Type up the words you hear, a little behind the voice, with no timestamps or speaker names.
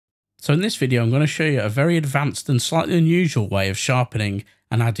So in this video, I'm going to show you a very advanced and slightly unusual way of sharpening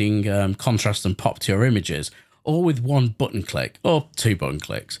and adding contrast and pop to your images, all with one button click or two button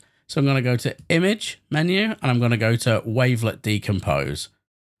clicks. So I'm going to go to Image menu and I'm going to go to Wavelet Decompose.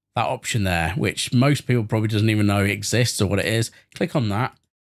 That option there, which most people probably doesn't even know exists or what it is. Click on that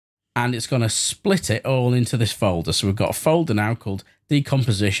and it's going to split it all into this folder. So we've got a folder now called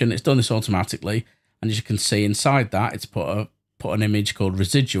Decomposition. It's done this automatically. And as you can see inside that, it's put an image called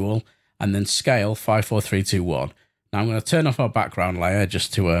Residual and then Scale 54321. Now I'm going to turn off our background layer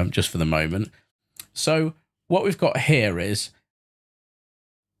just for the moment. So what we've got here is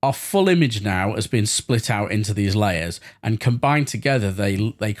our full image now has been split out into these layers, and combined together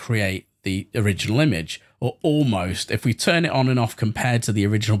they create the original image, or almost. If we turn it on and off compared to the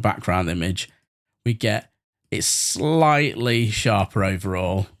original background image, we get it's slightly sharper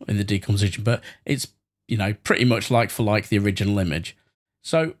overall in the decomposition, but it's, you know, pretty much like for like the original image.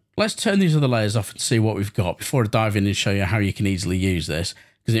 So let's turn these other layers off and see what we've got before I dive in and show you how you can easily use this,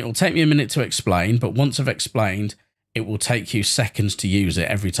 because it will take me a minute to explain, but once I've explained, it will take you seconds to use it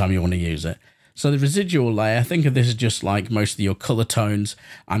every time you want to use it. So the residual layer, think of this as just like most of your color tones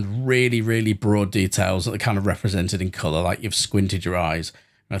and really, really broad details that are kind of represented in color, like you've squinted your eyes,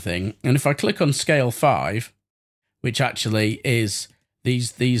 I think. And if I click on scale 5, which actually is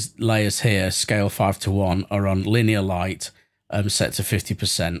these layers here, scale 5 to 1, are on linear light, set to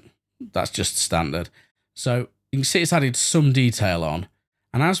 50%. That's just standard. So you can see it's added some detail on.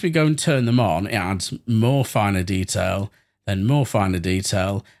 And as we go and turn them on, it adds more finer detail, then more finer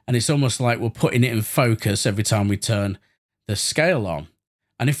detail. And it's almost like we're putting it in focus every time we turn the scale on.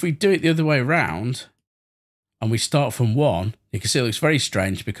 And if we do it the other way around, and we start from 1, you can see it looks very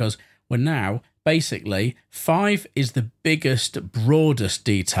strange because we're now, basically, 5 is the biggest, broadest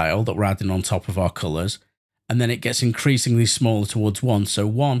detail that we're adding on top of our colours. And then it gets increasingly smaller towards 1. So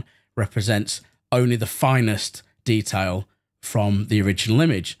 1 represents only the finest detail from the original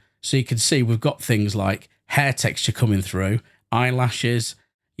image. So you can see we've got things like hair texture coming through, eyelashes,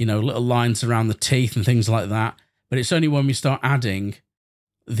 you know, little lines around the teeth and things like that. But it's only when we start adding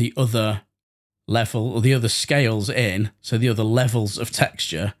the other level or the other scales in, so the other levels of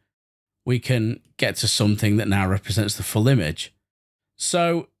texture, we can get to something that now represents the full image.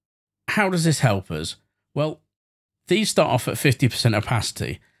 So how does this help us? Well, these start off at 50%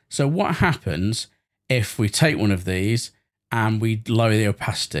 opacity. So what happens if we take one of these and we lower the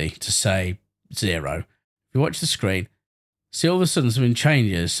opacity to, say, 0? If you watch the screen, see all of a sudden something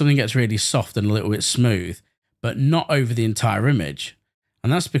changes, something gets really soft and a little bit smooth, but not over the entire image.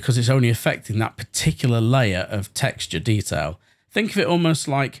 And that's because it's only affecting that particular layer of texture detail. Think of it almost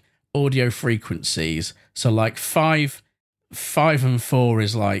like audio frequencies. So like 5 and 4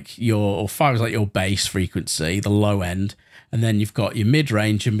 is like or 5 is like your bass frequency, the low end. And then you've got your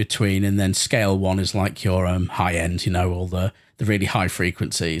mid-range in between, and then scale 1 is like your high end, you know, all the really high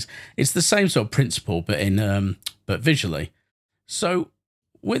frequencies. It's the same sort of principle, but visually. So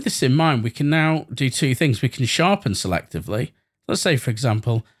with this in mind, we can now do two things. We can sharpen selectively. Let's say, for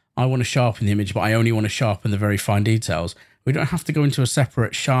example, I want to sharpen the image, but I only want to sharpen the very fine details. We don't have to go into a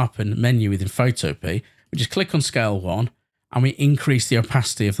separate sharpen menu within Photopea. We just click on scale 1 and we increase the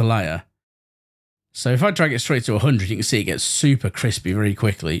opacity of the layer. So if I drag it straight to 100, you can see it gets super crispy very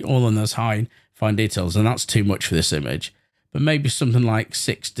quickly, all on those high fine details, and that's too much for this image. But maybe something like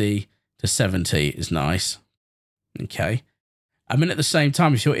 60 to 70 is nice. Okay. I mean, at the same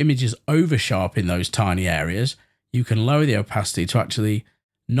time, if your image is over sharp in those tiny areas, you can lower the opacity to actually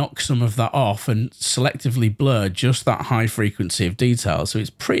knock some of that off and selectively blur just that high frequency of detail. So it's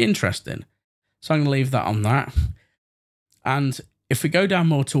pretty interesting. So I'm going to leave that on that. And if we go down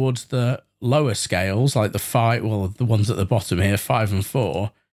more towards the lower scales, like the ones at the bottom here, 5 and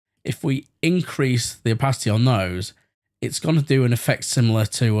 4, if we increase the opacity on those, it's going to do an effect similar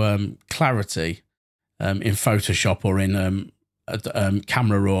to clarity in Photoshop or in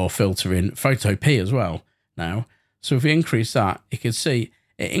Camera Raw filter in Photopea as well now. So if we increase that, you can see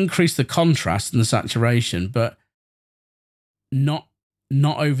it increased the contrast and the saturation, but not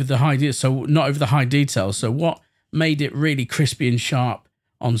over the high detail. So not over the high detail. So what made it really crispy and sharp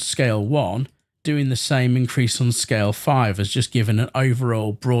on scale 1, doing the same increase on scale 5 has just given an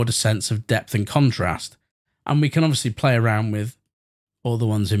overall broader sense of depth and contrast. And we can obviously play around with all the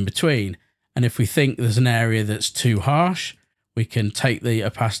ones in between. And if we think there's an area that's too harsh, we can take the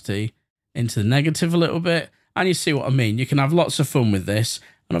opacity into the negative a little bit. And you see what I mean. You can have lots of fun with this.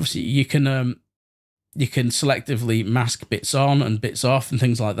 And obviously you can selectively mask bits on and bits off and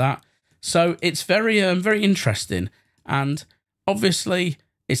things like that. So it's very interesting. And obviously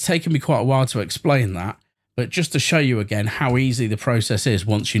it's taken me quite a while to explain that, But just to show you again how easy the process is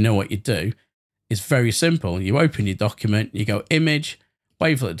once you know what you do, it's very simple. You open your document, you go Image,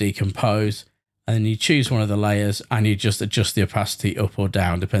 Wavelet Decompose, and then you choose one of the layers and you just adjust the opacity up or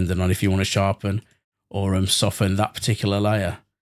down depending on if you want to sharpen or soften that particular layer.